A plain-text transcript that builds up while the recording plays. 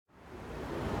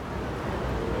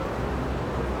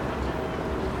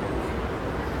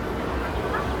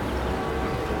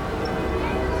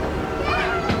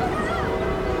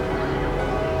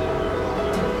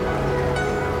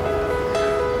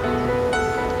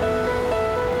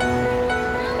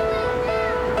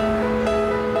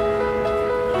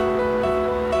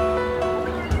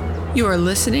You are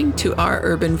listening to Our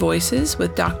Urban Voices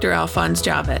with Dr. Alphonse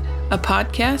Javed, a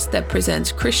podcast that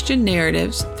presents Christian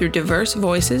narratives through diverse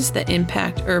voices that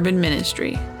impact urban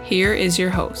ministry. Here is your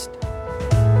host.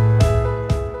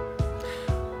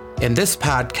 In this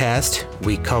podcast,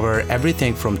 we cover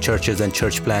everything from churches and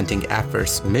church planting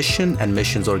efforts, mission and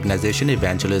missions organization,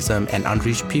 evangelism, and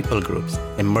unreached people groups,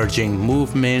 emerging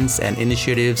movements and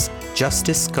initiatives,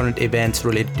 justice, current events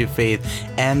related to faith,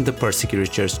 and the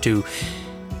persecuted church, to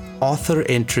author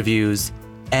interviews,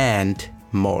 and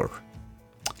more.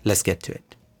 Let's get to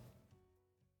it.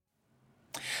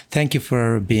 Thank you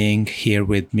for being here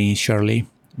with me, Shirley.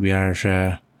 We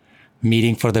are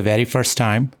meeting for the very first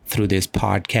time through this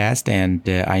podcast, and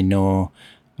I know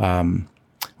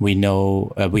we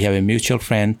have a mutual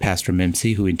friend, Pastor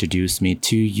Mimsy, who introduced me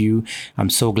to you.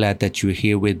 I'm so glad that you're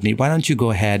here with me. Why don't you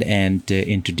go ahead and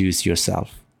introduce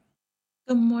yourself?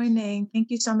 Good morning.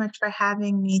 Thank you so much for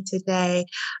having me today.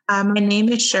 My name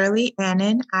is Shirley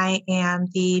Annan. I am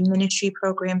the Ministry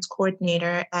Programs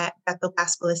Coordinator at Bethel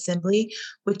Gospel Assembly,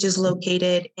 which is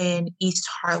located in East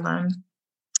Harlem.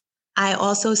 I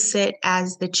also sit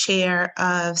as the chair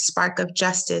of Spark of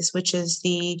Justice, which is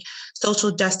the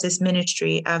social justice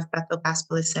ministry of Bethel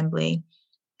Gospel Assembly.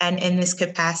 And in this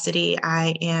capacity,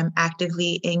 I am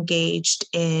actively engaged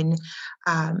in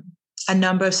a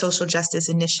number of social justice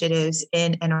initiatives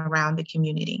in and around the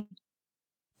community.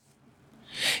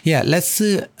 Yeah, let's.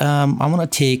 I want to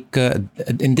take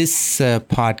in this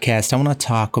podcast. I want to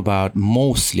talk about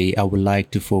mostly. I would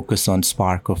like to focus on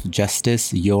Spark of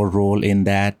Justice, your role in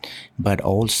that, but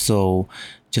also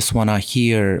just want to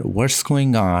hear what's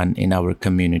going on in our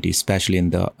community, especially in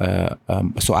the.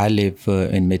 So I live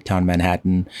in Midtown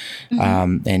Manhattan,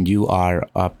 and you are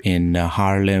up in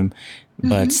Harlem.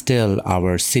 But still,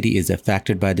 our city is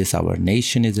affected by this. Our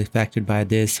nation is affected by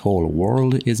this. Whole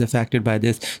world is affected by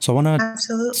this. So I want to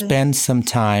spend some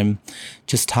time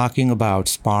just talking about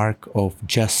Spark of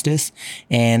Justice,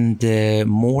 and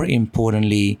more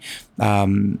importantly,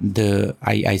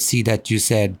 I see that you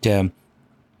said that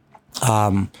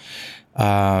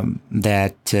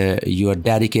you are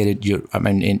dedicated.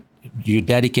 You're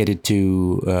dedicated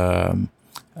to.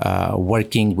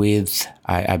 Working with,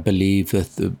 I believe,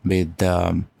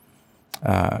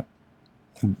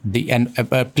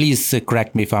 please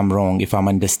correct me if I'm wrong. If I'm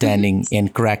understanding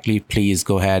incorrectly, please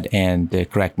go ahead and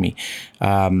correct me.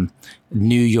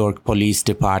 New York Police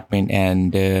Department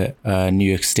and New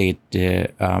York State,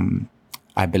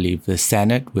 I believe, the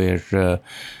Senate, where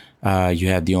you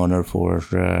have the honor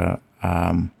for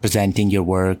presenting your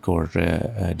work or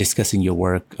discussing your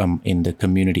work in the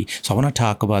community. So I want to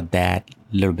talk about that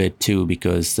a little bit too,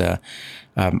 because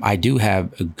I do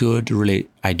have a good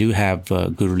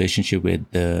relationship with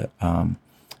the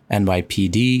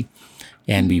NYPD,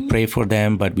 and we pray for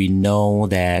them. But we know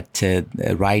that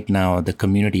right now the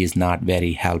community is not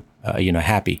very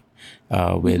happy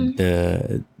with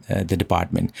the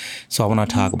department. So I want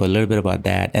to talk a little bit about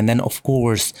that, and then of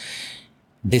course,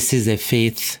 this is a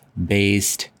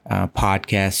faith-based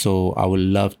podcast, so I would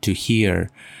love to hear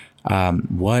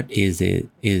what is it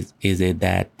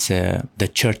that the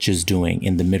church is doing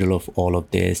in the middle of all of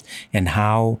this, and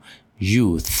how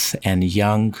youth and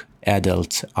young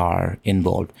adults are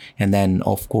involved. And then,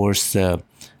 of course, I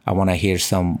want to hear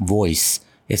some voice.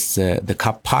 It's the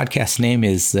podcast name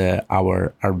is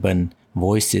Our Urban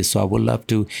Voices. So I would love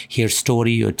to hear a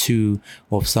story or two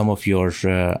of some of your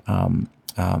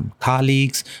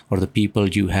colleagues or the people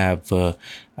you have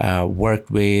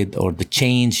worked with, or the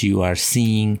change you are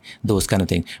seeing, those kind of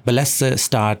things. But let's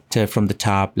start from the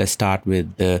top. Let's start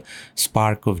with the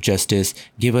Spark of Justice.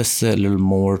 Give us a little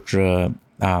more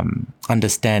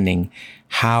understanding.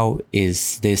 How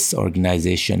is this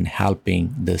organization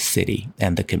helping the city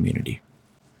and the community?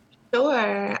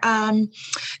 Sure.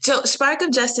 So Spark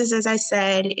of Justice, as I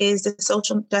said, is the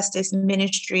social justice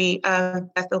ministry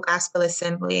of Bethel Gospel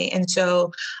Assembly. And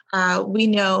so we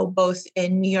know both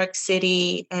in New York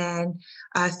City and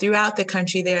throughout the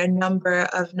country, there are a number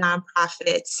of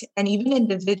nonprofits and even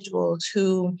individuals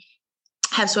who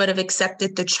have sort of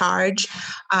accepted the charge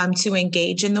to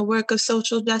engage in the work of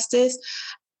social justice.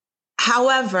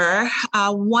 However,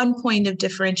 one point of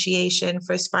differentiation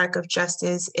for Spark of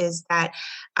Justice is that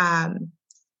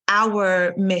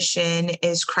our mission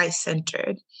is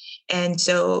Christ-centered. And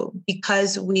so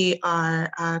because we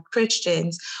are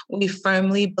Christians, we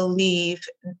firmly believe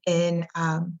in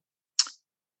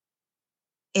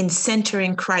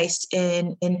centering Christ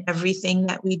in everything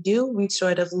that we do. We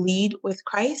sort of lead with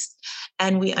Christ,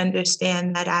 and we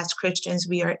understand that as Christians,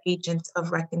 we are agents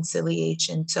of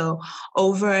reconciliation. So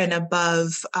over and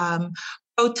above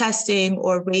protesting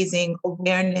or raising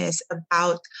awareness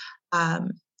about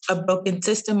a broken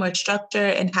system or structure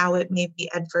and how it may be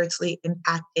adversely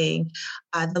impacting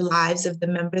the lives of the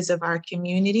members of our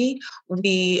community,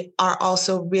 we are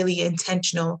also really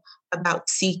intentional about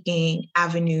seeking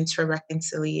avenues for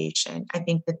reconciliation. I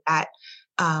think that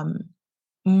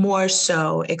more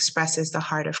so expresses the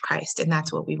heart of Christ, and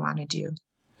that's what we want to do.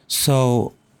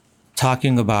 So,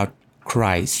 talking about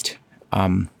Christ,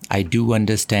 I do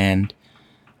understand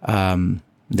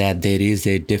that there is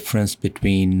a difference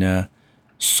between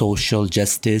social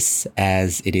justice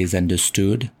as it is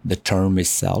understood, the term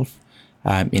itself,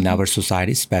 in our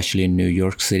society, especially in New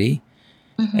York City,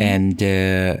 and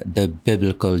the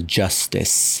biblical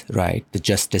justice, right? The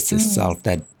justice itself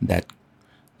that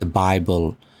the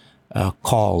Bible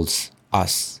calls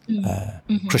us,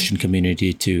 Christian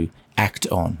community, to act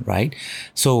on, right?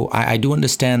 So I do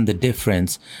understand the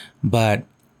difference, but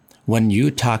when you're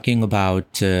talking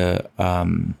about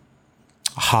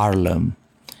Harlem,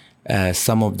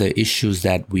 some of the issues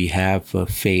that we have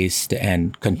faced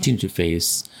and continue to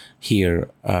face here,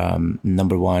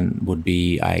 number one would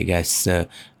be, I guess, a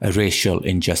racial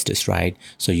injustice, right?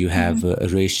 So you have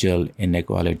racial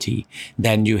inequality.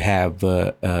 Then you have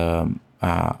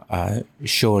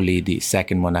surely the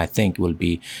second one, I think, will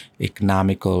be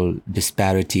economical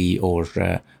disparity or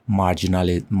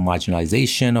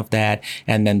marginalization of that.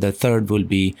 And then the third will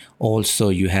be also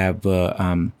you have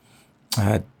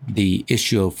the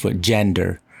issue of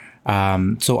gender.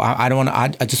 So I don't want to.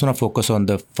 I just want to focus on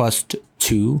the first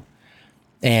two,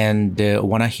 and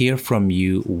want to hear from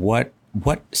you what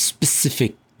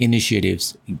specific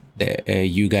initiatives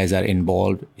you guys are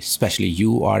involved, especially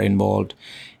you are involved,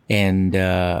 and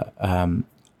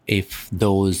if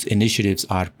those initiatives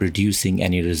are producing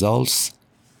any results.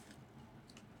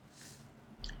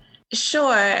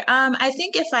 Sure. I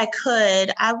think if I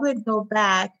could, I would go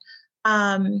back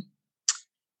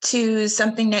to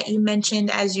something that you mentioned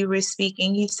as you were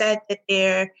speaking. You said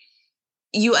that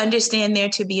you understand there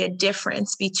to be a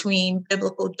difference between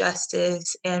biblical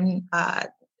justice and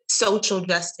social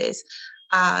justice.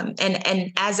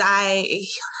 And as I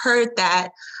heard that,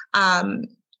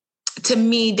 to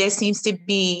me, there seems to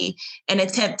be an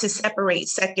attempt to separate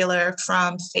secular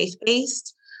from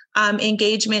faith-based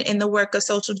engagement in the work of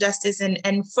social justice.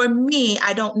 And for me,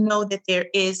 I don't know that there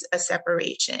is a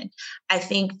separation. I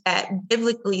think that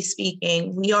biblically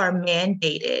speaking, we are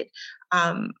mandated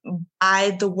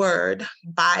by the word,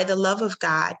 by the love of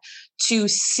God, to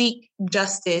seek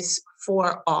justice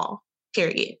for all,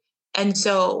 period. And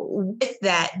so with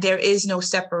that, there is no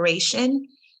separation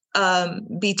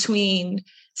between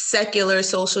secular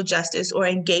social justice or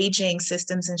engaging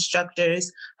systems and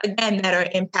structures, again, that are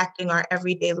impacting our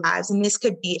everyday lives. And this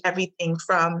could be everything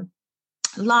from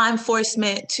law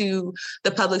enforcement to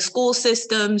the public school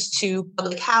systems, to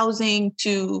public housing,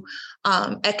 to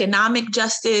economic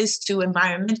justice, to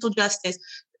environmental justice.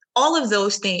 All of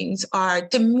those things are,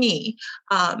 to me,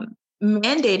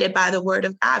 mandated by the word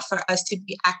of God for us to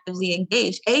be actively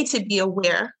engaged, to be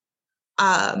aware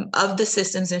of the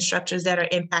systems and structures that are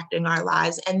impacting our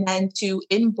lives, and then to,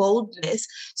 in boldness,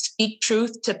 speak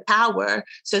truth to power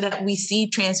so that we see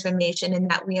transformation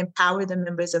and that we empower the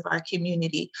members of our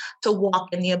community to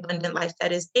walk in the abundant life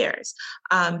that is theirs.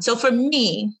 So for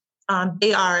me,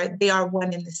 they are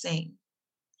one and the same.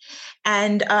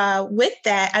 And with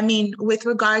that, I mean, with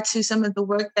regard to some of the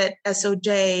work that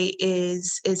SOJ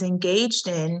is engaged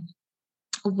in,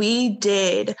 we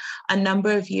did a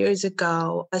number of years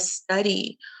ago a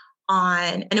study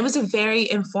on, and it was a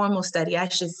very informal study, I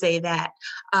should say that.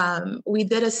 We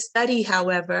did a study,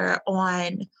 however,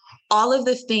 on all of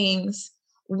the things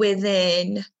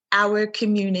within our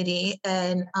community.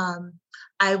 And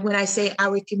when I say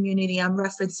our community, I'm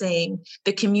referencing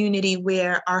the community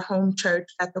where our home church,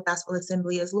 Bethel Gospel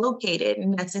Assembly, is located,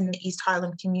 and that's in the East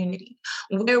Harlem community.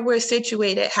 Where we're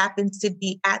situated happens to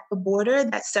be at the border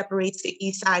that separates the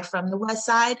east side from the west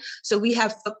side. So we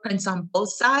have footprints on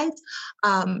both sides.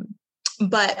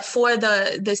 But for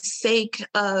the sake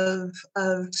of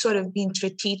sort of being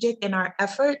strategic in our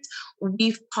efforts,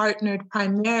 we've partnered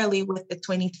primarily with the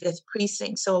 25th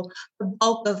Precinct. So the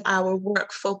bulk of our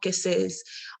work focuses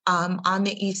on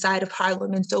the east side of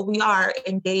Harlem. And so we are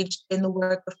engaged in the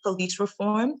work of police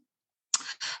reform.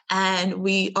 And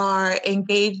we are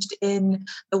engaged in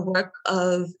the work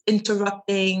of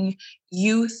interrupting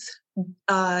youth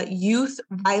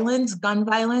violence, gun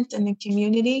violence in the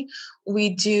community. We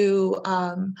do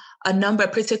a number,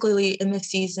 particularly in the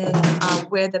season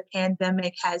where the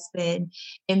pandemic has been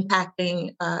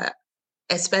impacting,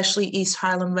 especially East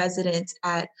Harlem residents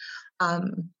at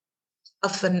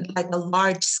like a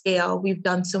large scale. We've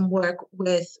done some work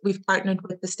we've partnered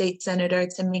with the state senator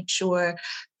to make sure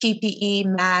PPE,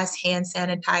 masks, hand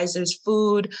sanitizers,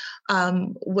 food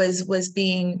was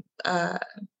being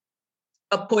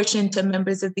apportioned to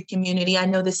members of the community. I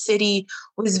know the city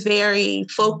was very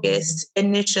focused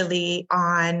initially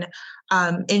on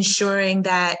ensuring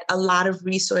that a lot of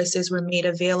resources were made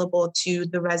available to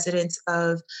the residents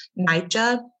of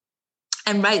NYCHA.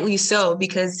 And rightly so,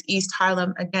 because East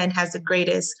Harlem, again, has the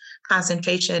greatest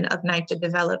concentration of NYCHA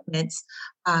developments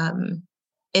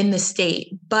in the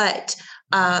state. But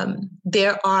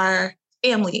there are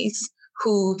families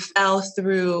who fell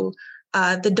through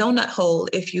the donut hole,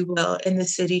 if you will, in the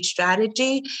city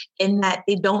strategy, in that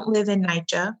they don't live in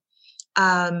NYCHA.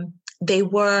 They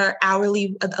were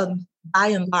hourly, by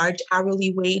and large,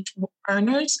 hourly wage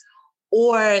earners,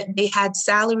 or they had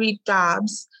salaried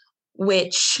jobs,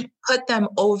 which put them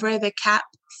over the cap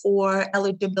for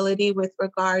eligibility with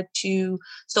regard to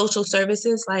social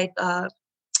services like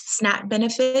SNAP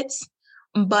benefits,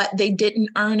 but they didn't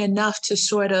earn enough to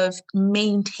sort of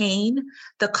maintain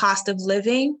the cost of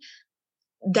living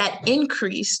that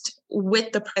increased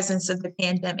with the presence of the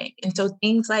pandemic. And so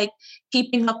things like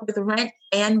keeping up with rent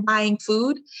and buying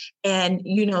food and,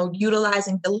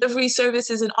 utilizing delivery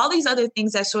services and all these other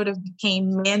things that sort of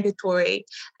became mandatory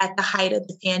at the height of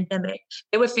the pandemic.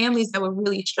 There were families that were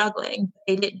really struggling.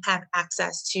 They didn't have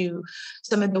access to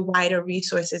some of the wider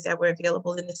resources that were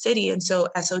available in the city. And so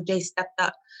SOJ stepped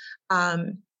up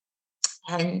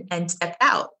and stepped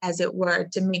out, as it were,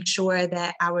 to make sure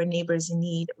that our neighbors in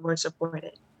need were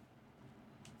supported.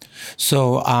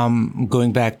 So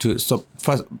going back to,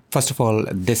 first of all,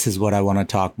 this is what I want to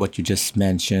talk, what you just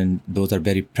mentioned. Those are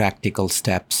very practical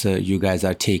steps you guys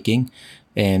are taking.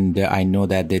 And I know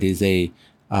that there is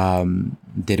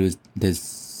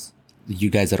you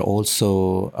guys are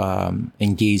also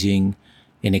engaging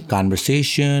in a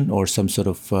conversation or some sort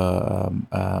of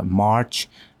march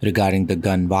regarding the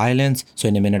gun violence. So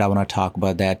in a minute, I want to talk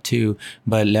about that too.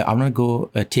 But I'm going to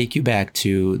go take you back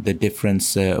to the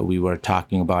difference we were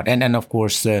talking about. And of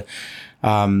course,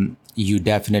 you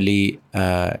definitely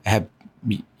have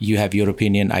your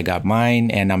opinion. I got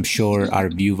mine. And I'm sure our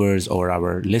viewers or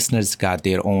our listeners got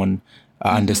their own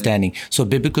understanding. So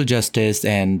biblical justice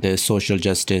and social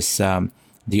justice,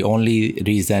 the only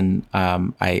reason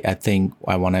I think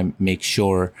I want to make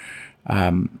sure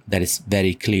that it's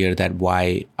very clear that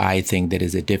why I think there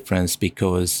is a difference,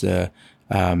 because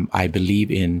I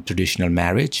believe in traditional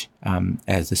marriage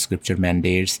as the scripture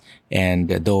mandates. And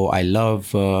though I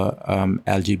love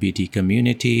LGBT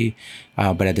community,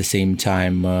 but at the same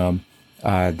time,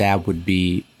 that would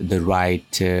be the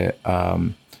right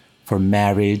for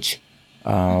marriage.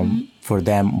 For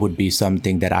them would be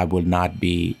something that I would not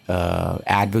be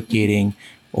advocating,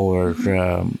 or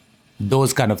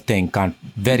those kind of things.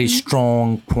 Very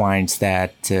strong points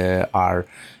that are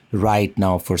right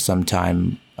now for some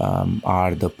time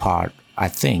are the part, I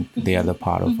think they are the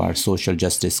part of our social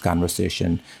justice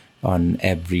conversation on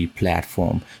every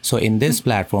platform. So in this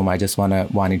platform, I just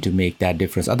wanted to make that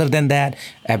difference. Other than that,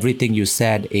 everything you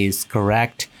said is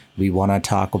correct. We want to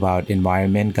talk about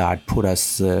environment. God put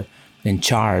us in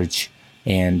charge,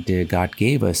 and God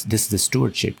gave us the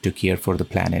stewardship to care for the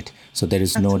planet. So there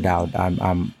is no doubt.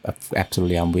 I'm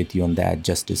absolutely with you on that.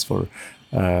 Justice for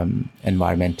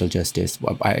environmental justice.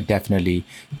 I definitely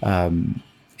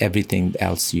everything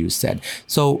else you said.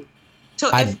 So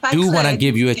I do want to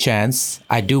give you a chance.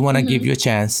 I do want to give you a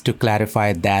chance to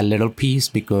clarify that little piece,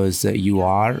 because you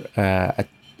are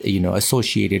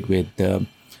associated with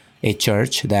a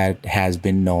church that has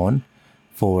been known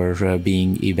for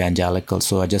being evangelical.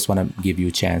 So I just want to give you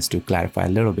a chance to clarify a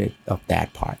little bit of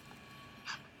that part.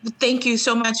 Thank you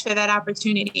so much for that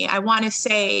opportunity. I want to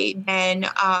say then,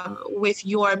 with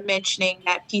your mentioning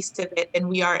that piece of it, and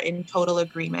we are in total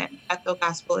agreement. Bethel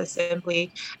Gospel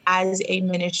Assembly as a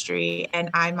ministry,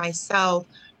 and I myself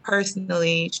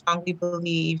personally strongly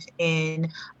believe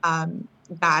in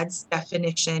God's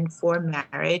definition for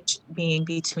marriage being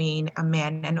between a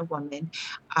man and a woman.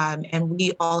 And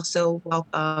we also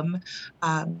welcome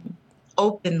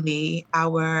openly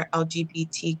our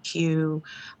LGBTQ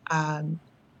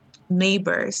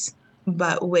neighbors,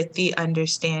 but with the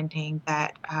understanding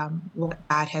that what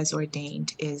God has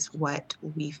ordained is what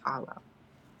we follow.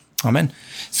 Amen.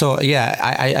 So yeah,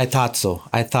 I thought so.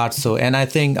 And I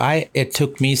think it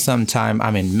took me some time,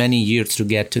 many years to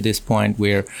get to this point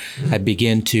where I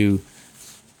begin to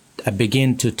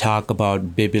talk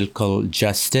about biblical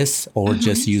justice, or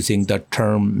just using the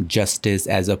term justice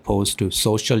as opposed to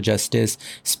social justice,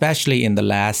 especially in the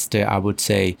last, I would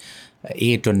say,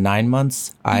 8 or 9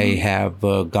 months, I have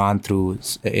gone through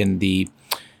in the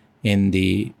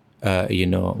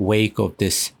wake of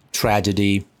this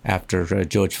tragedy after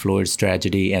George Floyd's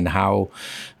tragedy, and how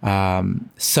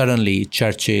suddenly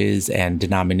churches and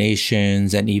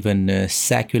denominations and even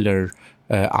secular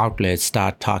outlets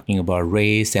start talking about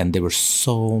race, and there was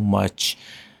so much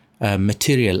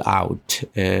material out.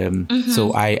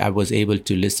 So I was able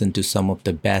to listen to some of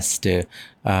the best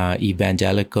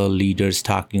evangelical leaders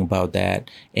talking about that.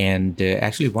 And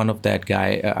actually one of that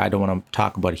guy, I don't want to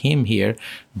talk about him here,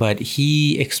 but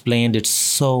he explained it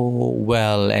so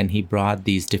well, and he brought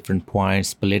these different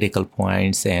points, political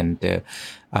points and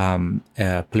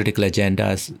political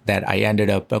agendas, that I ended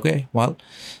up, okay, well,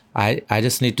 I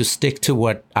just need to stick to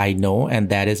what I know, and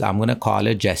that is I'm going to call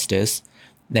it justice.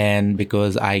 Then,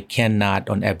 because I cannot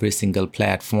on every single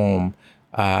platform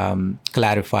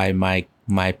clarify my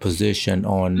position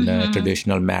on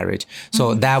traditional marriage.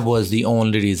 So that was the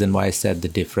only reason why I said the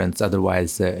difference.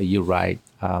 Otherwise, you're right.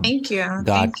 Thank you.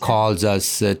 God calls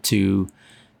us to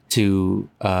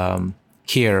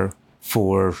care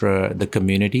for the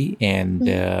community and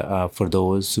for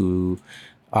those who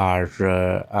are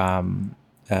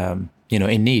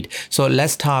in need. So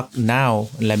let's talk now.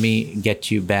 Let me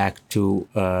get you back to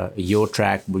your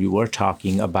track where you were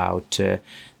talking about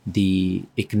the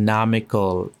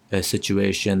economical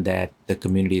situation that the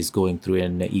community is going through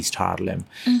in East Harlem.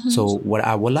 So what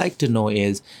I would like to know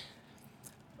is,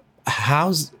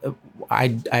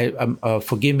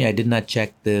 forgive me, I did not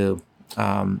check the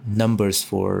numbers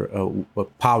for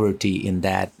poverty in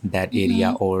that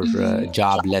area, or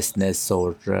joblessness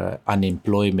or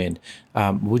unemployment.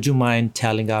 Would you mind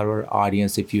telling our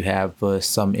audience, if you have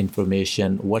some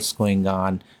information, what's going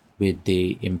on with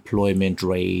the employment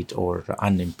rate or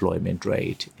unemployment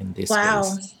rate in this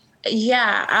case?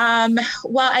 Yeah.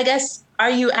 Well, I guess,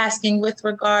 are you asking with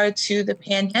regard to the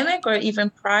pandemic or even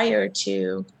prior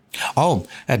to? Oh,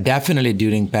 definitely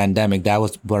during pandemic. That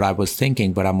was what I was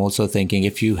thinking. But I'm also thinking,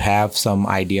 if you have some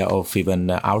idea of even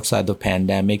outside the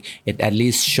pandemic, it at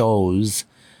least shows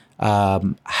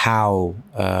how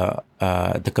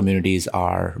the communities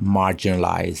are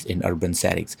marginalized in urban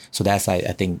settings. So that's, I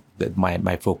think, that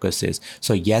my focus is.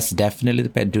 So yes, definitely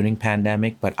during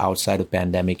pandemic, but outside of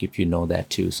pandemic, if you know that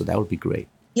too. So that would be great.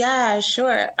 Yeah,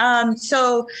 sure.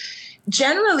 So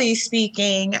generally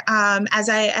speaking, as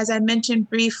I mentioned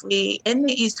briefly, in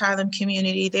the East Harlem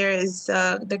community, there is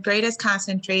the greatest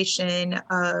concentration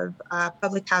of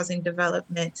public housing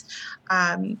development,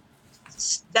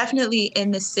 definitely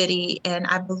in the city, and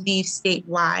I believe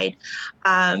statewide.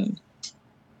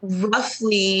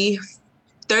 Roughly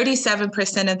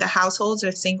 37% of the households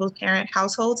are single-parent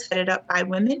households headed up by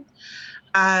women.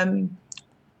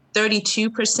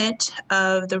 32%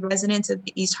 of the residents of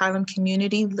the East Harlem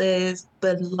community live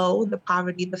below the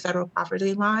federal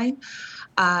poverty line.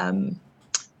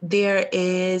 There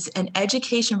is an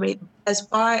education rate. As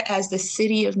far as the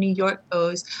city of New York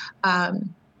goes,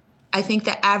 I think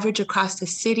the average across the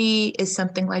city is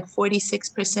something like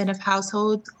 46% of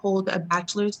households hold a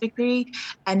bachelor's degree.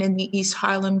 And in the East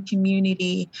Harlem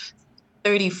community,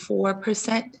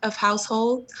 34% of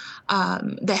households,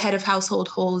 the head of household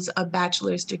holds a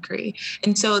bachelor's degree.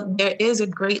 And so there is a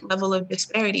great level of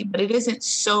disparity, but it isn't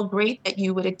so great that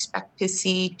you would expect to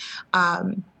see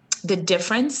the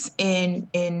difference in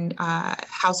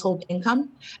household income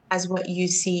as what you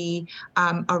see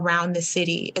around the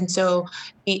city. And so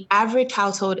the average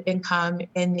household income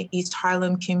in the East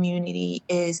Harlem community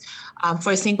is,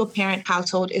 for a single parent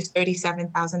household, is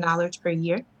 $37,000 per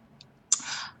year.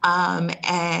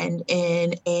 And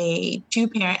in a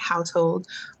two-parent household,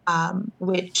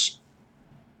 which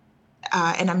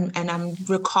and I'm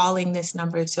recalling this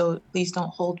number, so please don't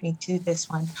hold me to this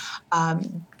one.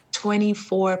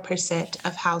 24%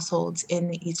 of households in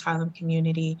the East Harlem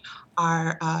community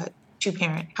are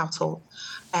two-parent household,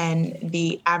 and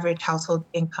the average household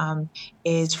income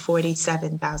is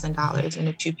 $47,000 in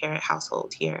a two-parent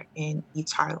household here in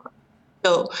East Harlem.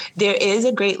 So there is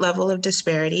a great level of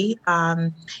disparity.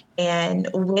 And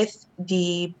with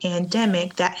the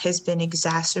pandemic, that has been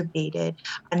exacerbated.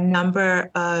 A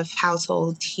number of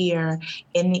households here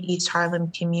in the East Harlem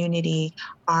community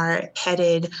are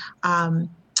headed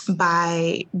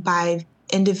by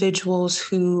individuals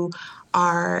who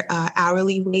are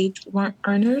hourly wage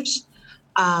earners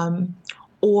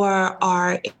or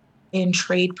are in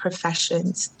trade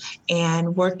professions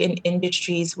and work in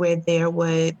industries where they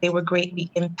were greatly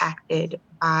impacted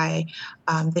by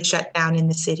the shutdown in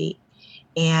the city,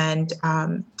 and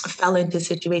fell into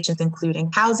situations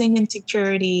including housing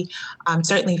insecurity,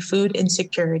 certainly food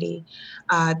insecurity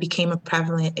became a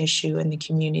prevalent issue in the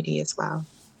community as well.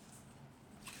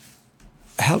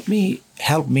 help me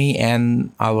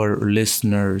and our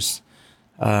listeners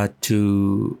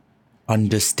to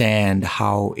understand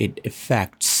how it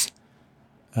affects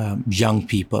young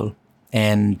people.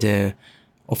 And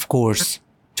of course,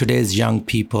 today's young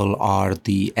people are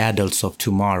the adults of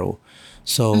tomorrow.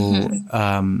 So,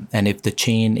 and if the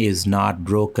chain is not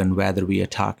broken, whether we are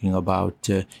talking about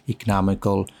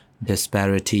economical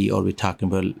disparity or we're talking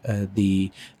about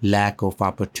the lack of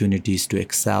opportunities to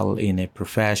excel in a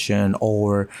profession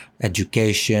or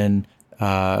education,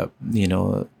 all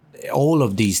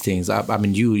of these things. I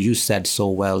mean, you said so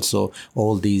well. So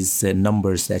all these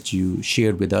numbers that you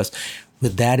shared with us,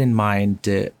 with that in mind,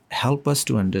 help us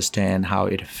to understand how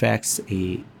it affects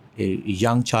a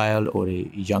young child or a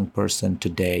young person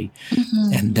today.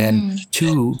 And then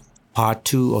part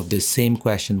two of the same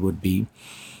question would be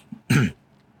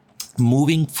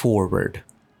moving forward,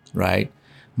 right?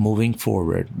 Moving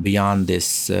forward beyond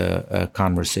this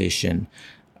conversation.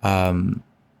 I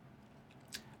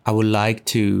would like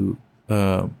to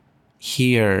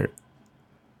hear.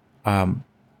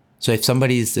 So, if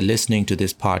somebody is listening to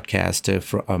this podcast,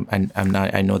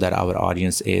 I know that our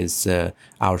audience is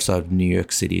outside of New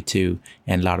York City too,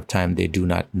 and a lot of time they do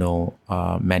not know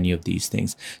many of these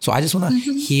things. So, I just want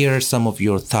to hear some of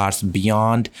your thoughts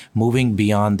moving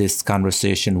beyond this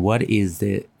conversation. What is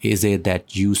it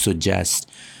that you suggest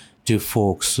to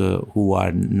folks who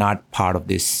are not part of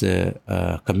this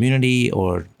community,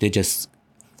 or they just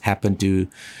happen to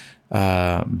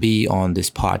be on this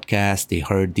podcast, they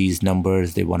heard these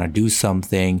numbers, they want to do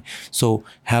something. So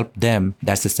help them.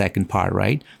 That's the second part,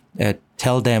 right?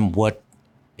 Tell them what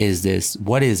is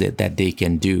it that they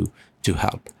can do to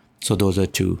help. So those are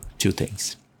two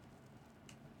things.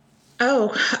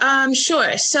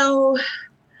 Sure. So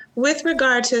with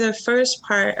regard to the first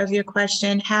part of your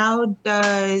question, how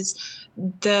does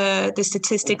the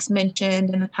statistics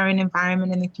mentioned in the current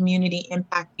environment in the community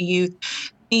impact the youth?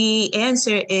 The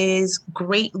answer is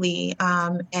greatly,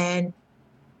 and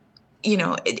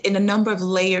in a number of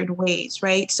layered ways,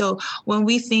 right? So when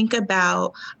we think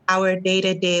about our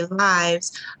day-to-day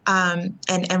lives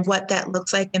and what that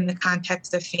looks like in the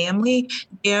context of family,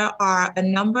 there are a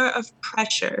number of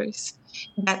pressures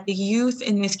that the youth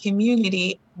in this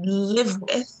community live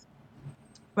with,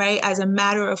 right, as a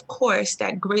matter of course,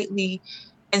 that greatly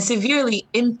and severely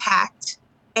impact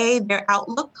their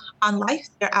outlook on life,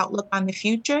 their outlook on the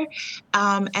future,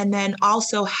 and then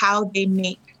also how they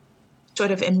make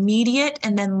sort of immediate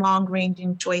and then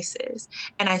long-ranging choices.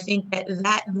 And I think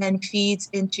that then feeds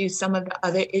into some of the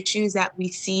other issues that we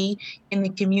see in the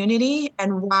community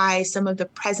and why some of the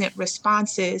present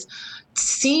responses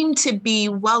seem to be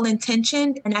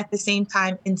well-intentioned and at the same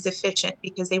time insufficient,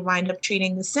 because they wind up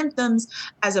treating the symptoms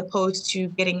as opposed to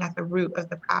getting at the root of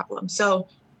the problem. So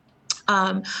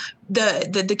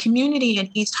the community in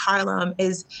East Harlem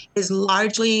is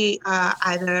largely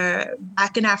either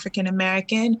Black and African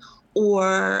American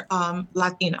or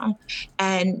Latino,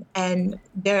 and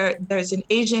there's an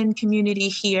Asian community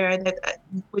here that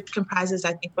which comprises,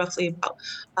 I think, roughly about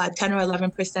 10 or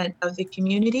 11% of the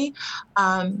community,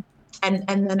 and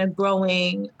then a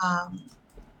growing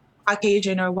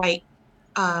Caucasian or white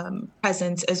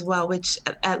presence as well, which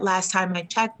at last time I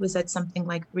checked was at something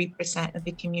like 3% of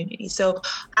the community. So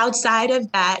outside of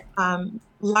that,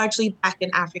 largely Black and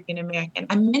African American.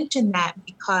 I mentioned that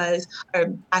because, or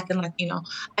Black and Latino,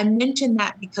 I mentioned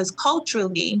that because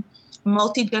culturally,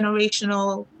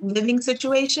 multi-generational living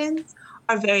situations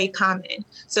are very common.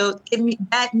 So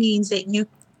that means that you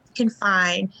can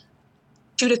find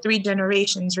 2 to 3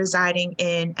 generations residing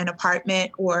in an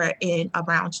apartment or in a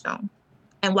brownstone.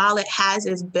 And while it has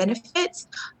its benefits,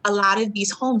 a lot of these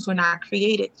homes were not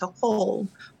created to hold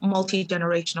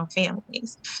multi-generational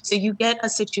families. So you get a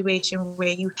situation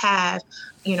where you have,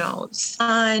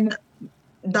 son,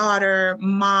 daughter,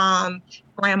 mom,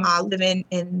 grandma living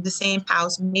in the same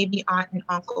house, maybe aunt and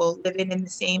uncle living in the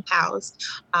same house.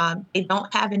 They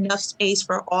don't have enough space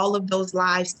for all of those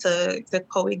lives to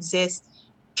coexist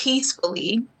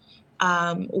peacefully.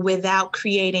 Without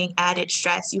creating added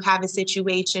stress. You have a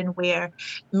situation where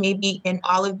maybe in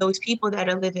all of those people that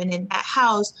are living in that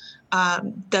house,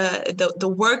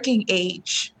 the working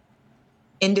age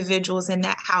individuals in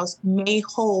that house may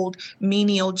hold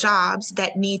menial jobs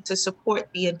that need to support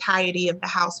the entirety of the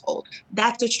household.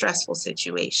 That's a stressful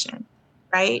situation,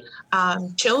 right?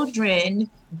 Children,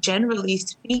 generally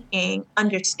speaking,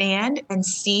 understand and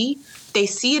see. They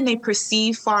see and they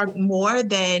perceive far more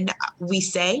than we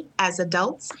say as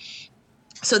adults.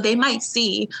 So they might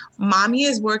see mommy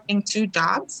is working 2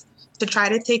 jobs. to try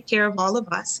to take care of all of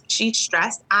us. She's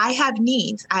stressed. I have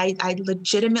needs. I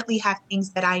legitimately have things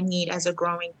that I need as a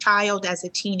growing child, as a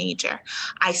teenager.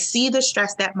 I see the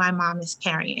stress that my mom is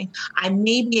carrying. I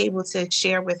may be able to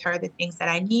share with her the things that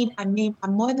I need. I'm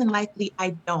more than likely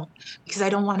I don't, because I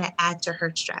don't want to add to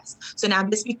her stress. So now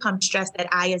this becomes stress that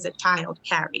I as a child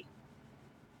carry,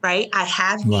 right? I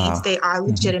have needs. Wow. They are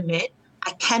legitimate.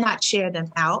 I cannot share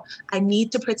them out. I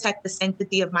need to protect the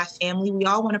sanctity of my family. We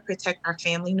all want to protect our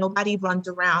family. Nobody runs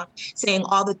around saying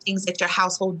all the things that your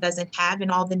household doesn't have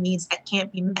and all the needs that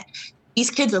can't be met.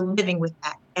 These kids are living with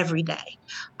that every day.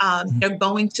 They're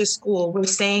going to school. We're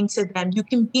saying to them, you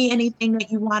can be anything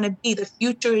that you want to be. The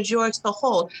future is yours to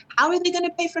hold. How are they going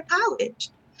to pay for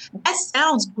college? That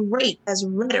sounds great as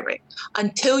rhetoric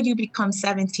until you become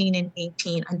 17 and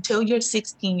 18, until you're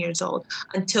 16 years old,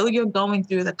 until you're going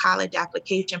through the college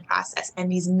application process,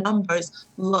 and these numbers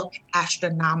look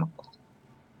astronomical,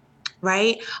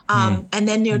 right? And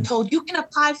then they're told you can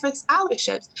apply for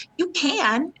scholarships. You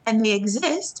can, and they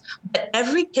exist, but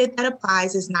every kid that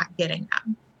applies is not getting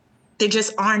them. There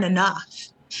just aren't enough.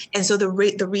 And so the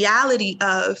reality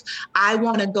of, I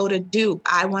want to go to Duke,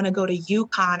 I want to go to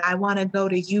UConn, I want to go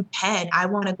to UPenn, I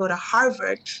want to go to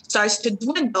Harvard, starts to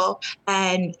dwindle.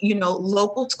 And,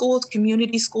 local schools,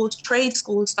 community schools, trade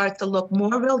schools start to look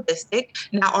more realistic.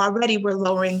 Now, already we're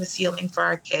lowering the ceiling for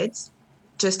our kids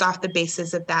just off the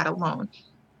basis of that alone.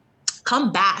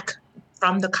 Come back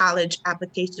from the college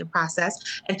application process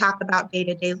and talk about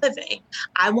day-to-day living.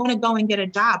 I want to go and get a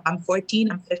job. I'm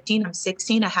 14, I'm 15, I'm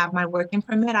 16. I have my working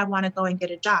permit. I want to go and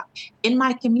get a job. In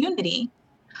my community,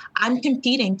 I'm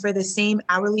competing for the same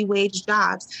hourly wage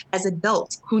jobs as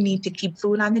adults who need to keep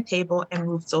food on the table and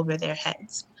roofs over their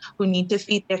heads, who need to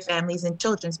feed their families and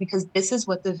children, because this is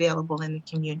what's available in the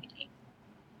community.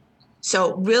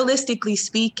 So realistically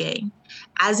speaking,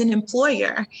 as an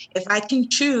employer, if I can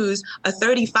choose a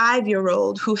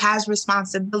 35-year-old who has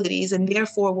responsibilities and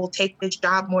therefore will take this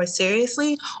job more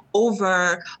seriously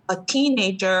over a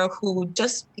teenager who,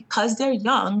 just because they're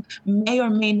young, may or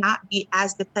may not be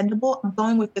as dependable, I'm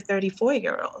going with the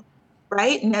 34-year-old,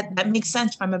 right? And that makes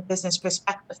sense from a business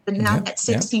perspective. But now that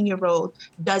 16-year-old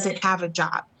doesn't have a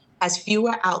job, has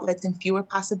fewer outlets and fewer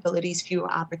possibilities,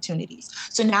 fewer opportunities.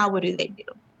 So now what do?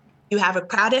 You have a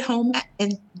crowded home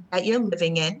that you're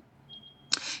living in.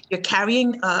 You're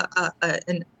carrying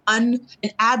an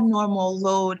abnormal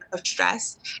load of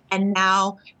stress, and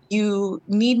now you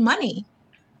need money.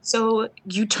 So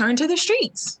you turn to the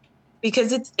streets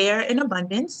because it's there in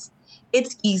abundance.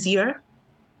 It's easier.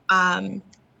 And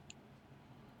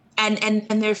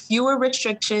there are fewer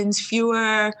restrictions,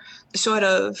 fewer sort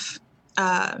of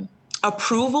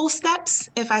approval steps,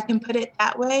 if I can put it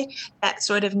that way, that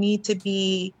sort of need to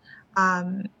be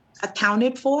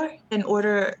accounted for in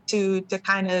order to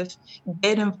kind of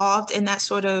get involved in that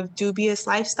sort of dubious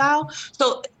lifestyle.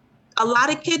 So a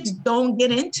lot of kids don't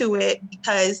get into it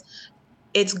because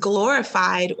it's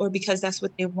glorified or because that's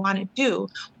what they want to do.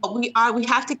 But we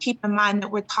have to keep in mind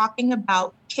that we're talking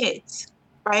about kids,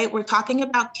 right? We're talking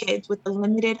about kids with a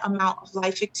limited amount of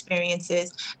life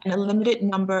experiences and a limited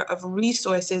number of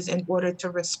resources in order to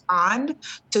respond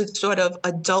to sort of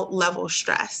adult level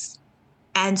stress.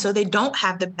 And so they don't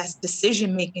have the best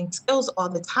decision-making skills all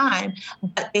the time,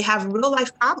 but they have real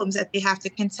life problems that they have to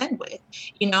contend with.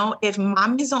 If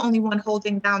mom is the only one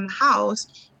holding down the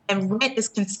house and rent is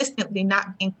consistently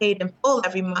not being paid in full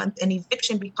every month and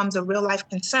eviction becomes a real life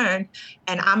concern,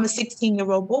 and I'm a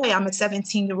 16-year-old boy, I'm a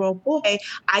 17-year-old boy,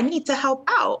 I need to help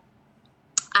out.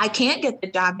 I can't get the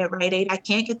job at Rite Aid. I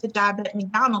can't get the job at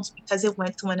McDonald's because it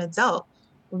went to an adult.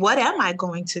 What am I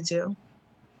going to do?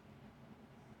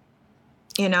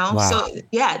 Wow. So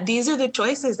these are the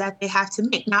choices that they have to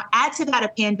make. Now, add to that a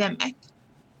pandemic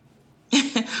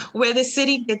where the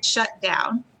city gets shut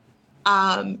down,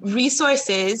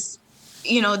 resources,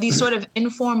 these sort of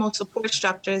informal support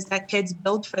structures that kids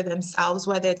build for themselves,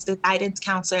 whether it's the guidance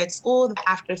counselor at school, the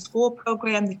after school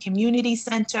program, the community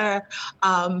center,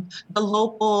 the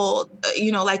local,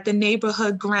 like the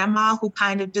neighborhood grandma who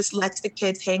kind of just lets the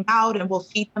kids hang out and will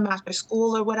feed them after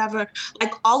school or whatever.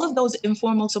 Like, all of those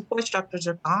informal support structures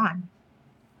are gone.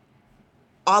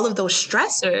 All of those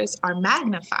stressors are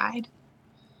magnified.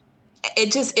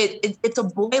 It's a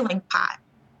boiling pot.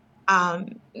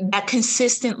 That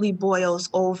consistently boils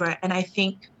over. And I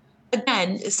think,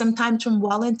 again, sometimes from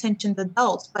well-intentioned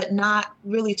adults, but not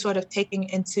really sort of taking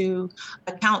into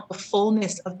account the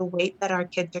fullness of the weight that our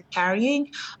kids are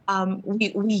carrying,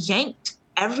 we literally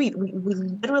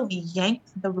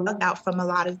yanked the rug out from a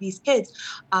lot of these kids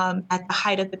at the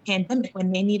height of the pandemic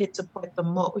when they needed support the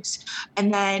most.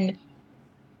 And then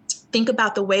think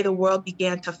about the way the world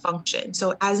began to function.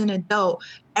 So as an adult,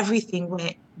 everything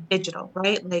went digital,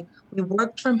 right? Like we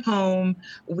worked from home,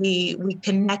 we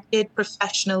connected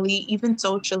professionally, even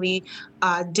socially,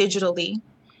 digitally.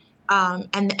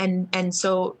 And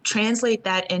so translate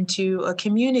that into a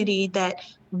community that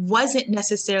wasn't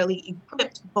necessarily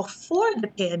equipped before the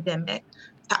pandemic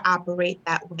to operate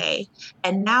that way.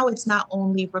 And now it's not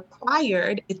only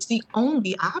required, it's the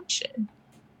only option.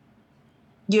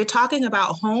 You're talking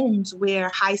about homes where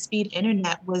high-speed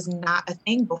internet was not a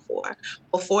thing before.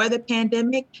 Before the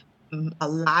pandemic, a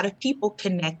lot of people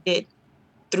connected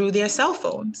through their cell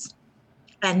phones.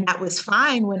 And that was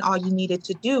fine when all you needed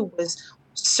to do was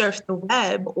surf the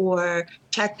web or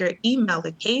check your email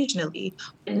occasionally.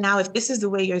 But now, if this is the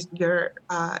way you're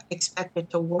expected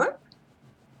to work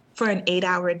for an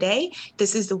 8-hour day,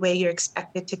 this is the way you're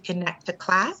expected to connect to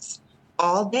class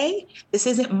all day. This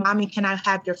isn't, mommy, can I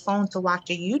have your phone to watch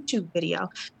a YouTube video?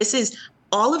 This is,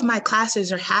 all of my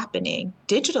classes are happening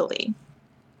digitally.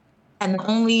 And the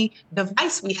only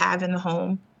device we have in the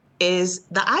home is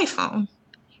the iPhone.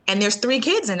 And there's 3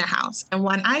 kids in the house and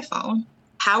 1 iPhone.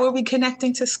 How are we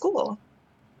connecting to school?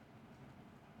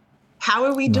 How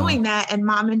are we doing that? And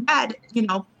mom and dad,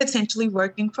 potentially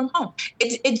working from home.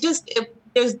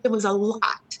 There was a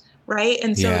lot, right?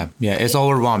 And so it's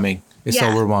overwhelming. It's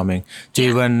overwhelming to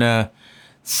even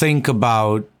think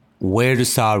about where to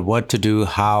start, what to do,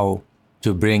 how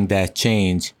to bring that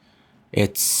change.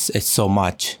 It's so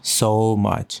much.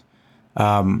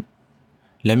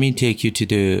 Let me take you to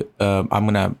the.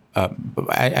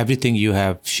 Everything you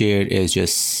have shared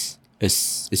is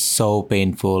so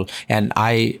painful, and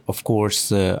of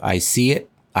course, I see it,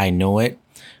 I know it,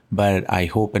 but I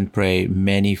hope and pray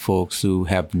many folks who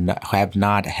have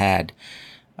not had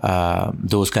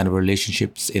those kind of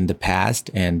relationships in the past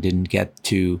and didn't get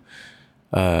to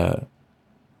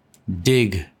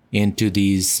dig into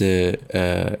these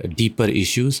deeper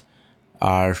issues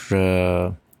are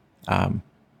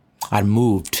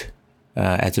moved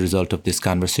as a result of this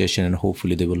conversation, and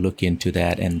hopefully they will look into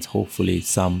that, and hopefully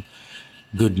some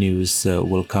good news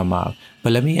will come out.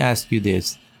 But let me ask you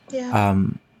this.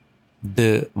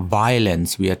 The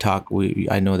violence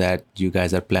I know that you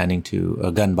guys are planning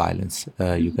to gun violence.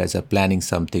 You guys are planning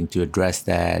something to address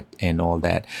that and all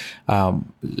that.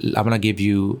 I'm going to give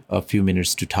you a few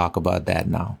minutes to talk about that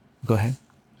now. Go ahead.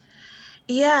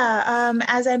 Yeah,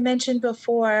 as I mentioned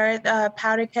before, the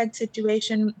powder keg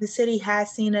situation, the city has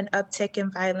seen an uptick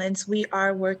in violence. We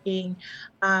are working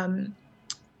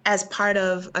as part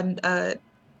of a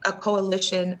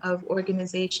coalition of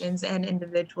organizations and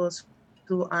individuals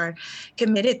who are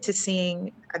committed to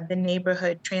seeing the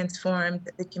neighborhood transformed,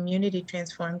 the community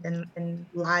transformed, and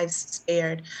lives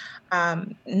spared.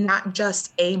 Not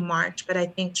just a march, but I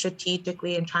think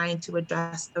strategically in trying to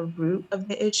address the root of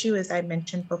the issue, as I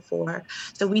mentioned before.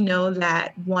 So we know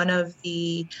that one of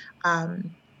the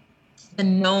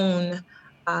known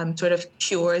sort of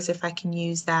cures, if I can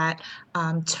use that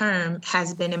term,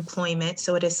 has been employment.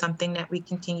 So it is something that we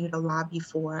continue to lobby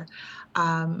for.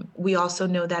 We also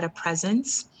know that a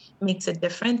presence makes a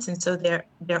difference. And so there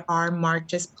are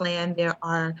marches planned. There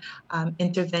are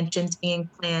interventions being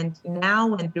planned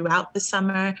now and throughout the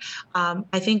summer.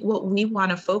 I think what we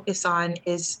want to focus on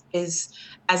is, as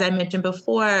I mentioned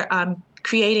before,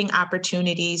 creating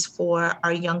opportunities for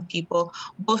our young people,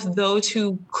 both those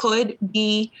who could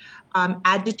be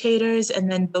agitators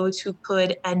and then those who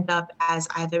could end up as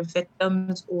either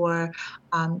victims or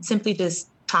simply just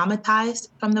traumatized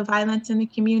from the violence in the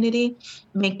community,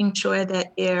 making sure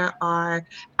that there are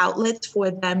outlets for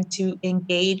them to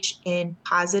engage in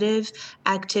positive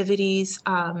activities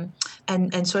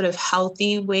and sort of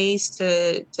healthy ways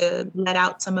to let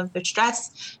out some of the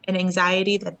stress and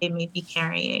anxiety that they may be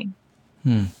carrying.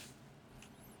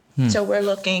 So we're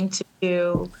looking to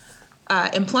do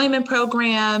employment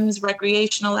programs,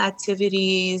 recreational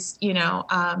activities,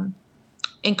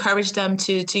 encourage them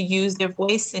to use their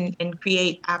voice and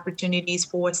create opportunities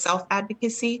for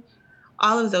self-advocacy.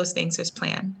 All of those things is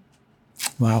planned.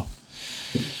 Wow.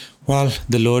 Well,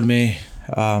 the Lord may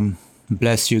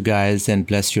bless you guys and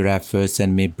bless your efforts,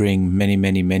 and may bring many,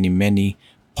 many, many, many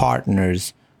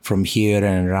partners from here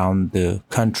and around the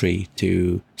country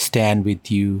to stand with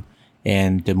you.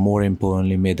 And more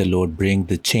importantly, may the Lord bring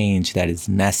the change that is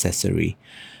necessary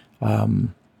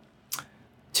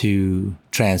to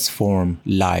transform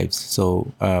lives.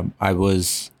 So I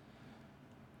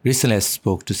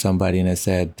spoke to somebody and I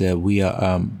said, we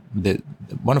are,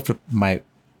 one of my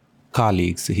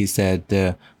colleagues, he said,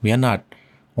 we are not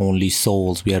only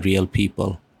souls, we are real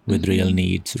people with real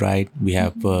needs, right? We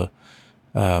have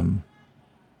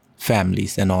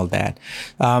families and all that.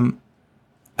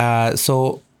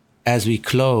 So as we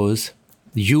close,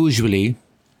 usually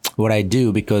what I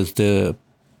do, because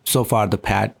so far the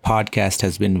podcast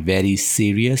has been very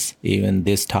serious, even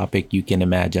this topic, you can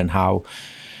imagine how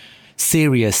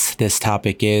serious this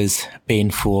topic is,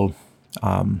 painful.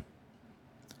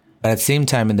 But at the same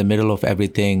time, in the middle of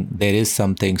everything, there is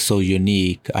something so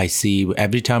unique. I see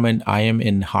every time I am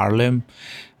in Harlem,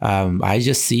 I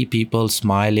just see people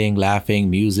smiling,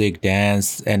 laughing, music,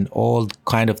 dance, and all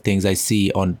kind of things I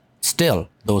see on. Still,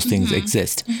 those things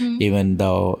exist, even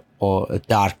though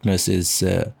darkness is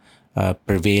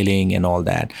prevailing and all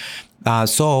that.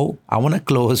 So I want to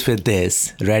close with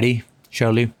this. Ready,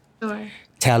 Shirley? Sure.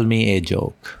 Tell me a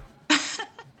joke.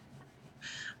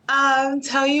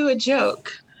 Tell you a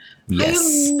joke. Yes.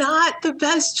 I am not the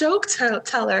best joke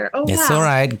teller. Oh, It's wow. all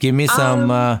right. Give me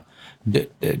some. Do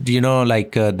you know,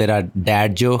 like there are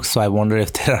dad jokes? So I wonder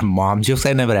if there are mom jokes.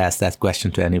 I never asked that question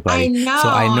to anybody. I know. So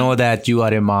I know that you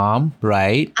are a mom,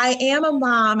 right? I am a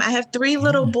mom. I have 3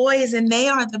 little boys, and they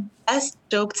are the best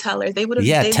joke tellers. They would have.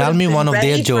 Yeah, tell me one of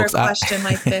their jokes. For a question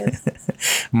like this.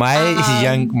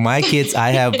 My kids,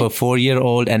 I have a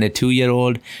 4-year-old and a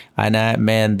 2-year-old, and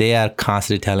man, they are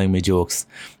constantly telling me jokes.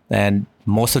 And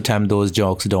most of the time, those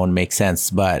jokes don't make sense,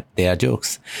 but they are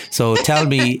jokes. So tell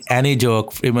me any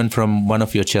joke, even from one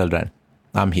of your children.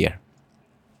 I'm here.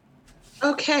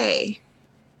 Okay.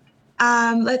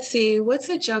 Let's see. What's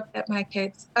a joke that my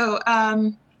kids? All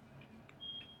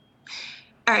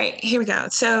right, here we go.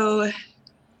 So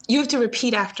you have to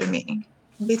repeat after me.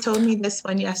 They told me this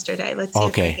one yesterday. Let's see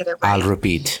if I get it right. I'll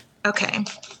repeat. Okay.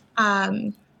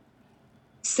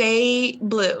 Say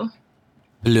blue.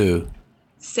 Blue.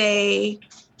 Say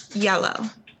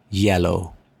yellow.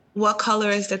 Yellow. What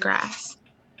color is the grass?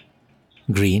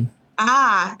 Green.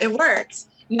 Ah, it worked.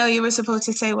 No, you were supposed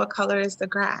to say what color is the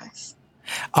grass.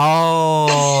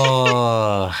 Oh,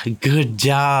 good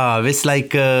job. It's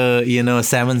like,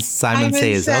 Simon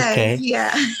Says. Okay.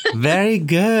 Yeah. Very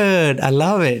good. I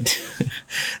love it.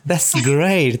 That's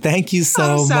great. Thank you so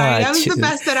I'm sorry. much. That was the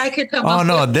best that I could come up Oh,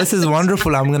 no, with. this is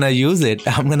wonderful. I'm going to use it.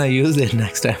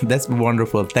 Next time. That's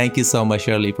wonderful. Thank you so much,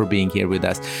 Shirley, for being here with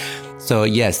us. So,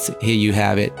 yes, here you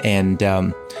have it. And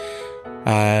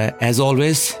as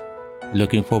always,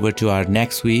 looking forward to our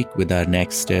next week with our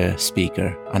next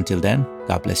speaker. Until then,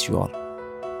 God bless you all.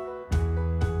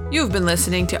 You've been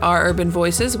listening to Our Urban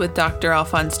Voices with Dr.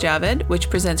 Alphonse Javed, which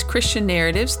presents Christian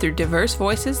narratives through diverse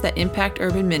voices that impact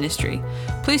urban ministry.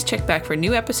 Please check back for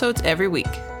new episodes every week.